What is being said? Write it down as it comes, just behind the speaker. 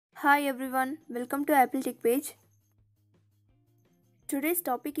Hi everyone, welcome to Apple Tech page. Today's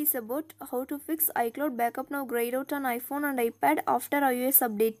topic is about how to fix iCloud backup now grayed out on iPhone and iPad after iOS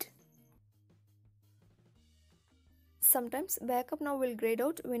update. Sometimes backup now will grayed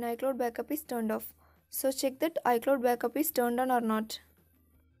out when iCloud backup is turned off. So check that iCloud backup is turned on or not.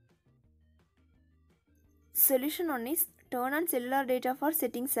 Solution 1 is turn on Cellular Data for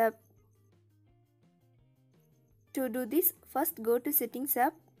Settings app. To do this, first go to Settings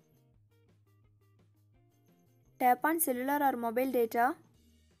app. Tap on cellular or mobile data.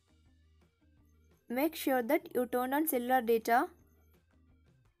 Make sure that you turned on cellular data.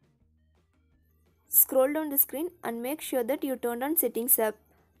 Scroll down the screen and make sure that you turned on Settings app.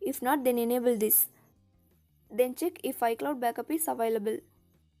 If not, then enable this. Then check if iCloud backup is available.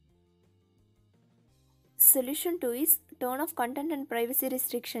 Solution 2 is turn off content and privacy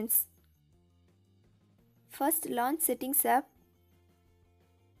restrictions. First launch Settings app.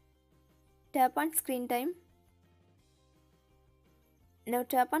 Tap on Screen Time. Now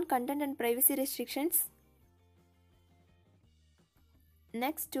tap on Content and Privacy Restrictions.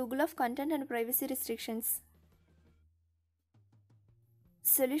 Next, toggle off Content and Privacy Restrictions.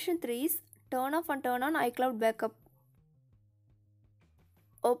 Solution 3 is turn off and turn on iCloud backup.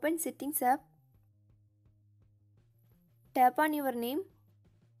 Open Settings app. Tap on your name.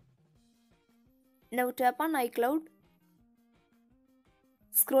 Now tap on iCloud.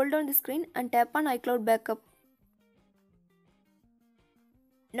 Scroll down the screen and tap on iCloud backup.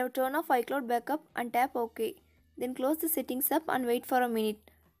 Now turn off iCloud backup and tap OK. Then close the Settings app and wait for a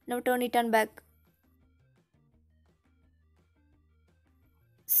minute. Now turn it on back.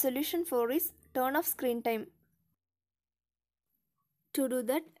 Solution 4 is turn off screen time. To do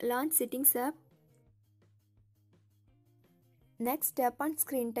that, launch Settings app. Next, tap on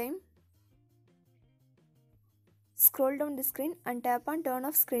Screen Time. Scroll down the screen and tap on Turn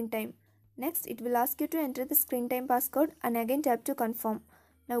off Screen Time. Next, it will ask you to enter the screen time passcode and again tap to confirm.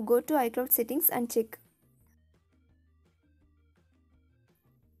 Now go to iCloud settings and check.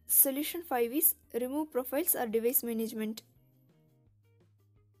 Solution 5 is remove profiles or device management.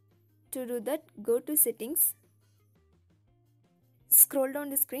 To do that, go to Settings. Scroll down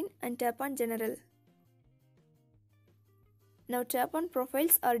the screen and tap on General. Now tap on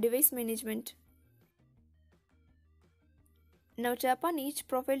Profiles or Device Management. Now tap on each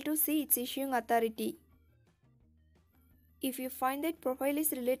profile to see its issuing authority. If you find that profile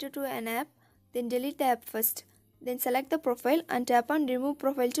is related to an app, then delete the app first. Then select the profile and tap on Remove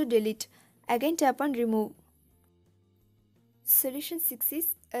Profile to delete. Again tap on Remove. Solution 6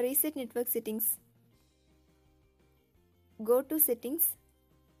 is Reset Network Settings. Go to Settings.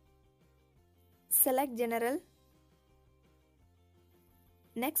 Select General.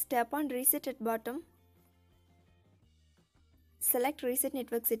 Next tap on Reset at bottom. Select Reset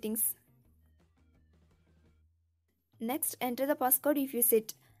Network Settings. Next, enter the passcode if you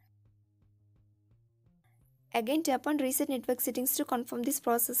set. Again tap on Reset Network Settings to confirm this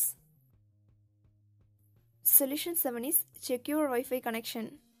process. Solution 7 is check your Wi-Fi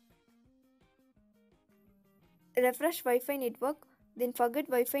connection. Refresh Wi-Fi network, then forget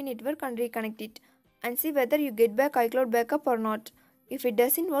Wi-Fi network and reconnect it, and see whether you get back iCloud backup or not. If it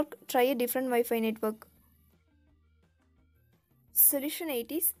doesn't work, try a different Wi-Fi network. Solution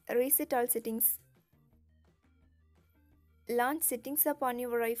 8 is reset all settings. Launch Settings app on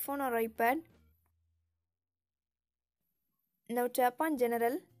your iPhone or iPad. Now tap on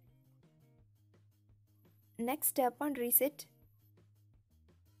General. Next tap on Reset.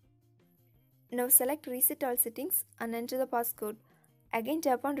 Now select Reset all settings and enter the passcode. Again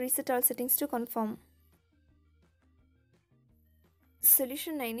tap on Reset all settings to confirm.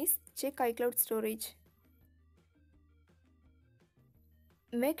 Solution 9 is check iCloud storage.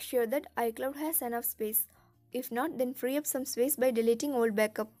 Make sure that iCloud has enough space. If not, then free up some space by deleting old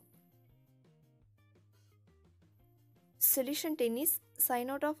backup. Solution 10 is sign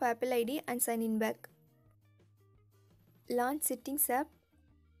out of Apple ID and sign in back. Launch Settings app.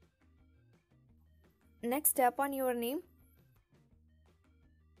 Next tap on your name.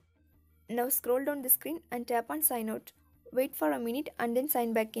 Now scroll down the screen and tap on sign out. Wait for a minute and then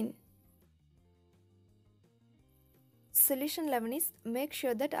sign back in. Solution 11 is make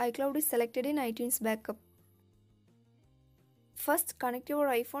sure that iCloud is selected in iTunes backup. First, connect your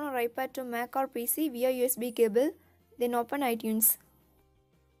iPhone or iPad to Mac or PC via USB cable, then open iTunes.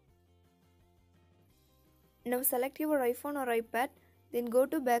 Now select your iPhone or iPad, then go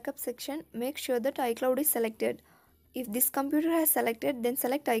to Backup section, make sure that iCloud is selected. If this computer has selected, then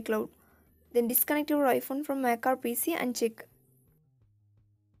select iCloud. Then disconnect your iPhone from Mac or PC and check.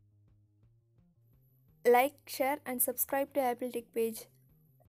 Like, share and subscribe to Apple Tech page.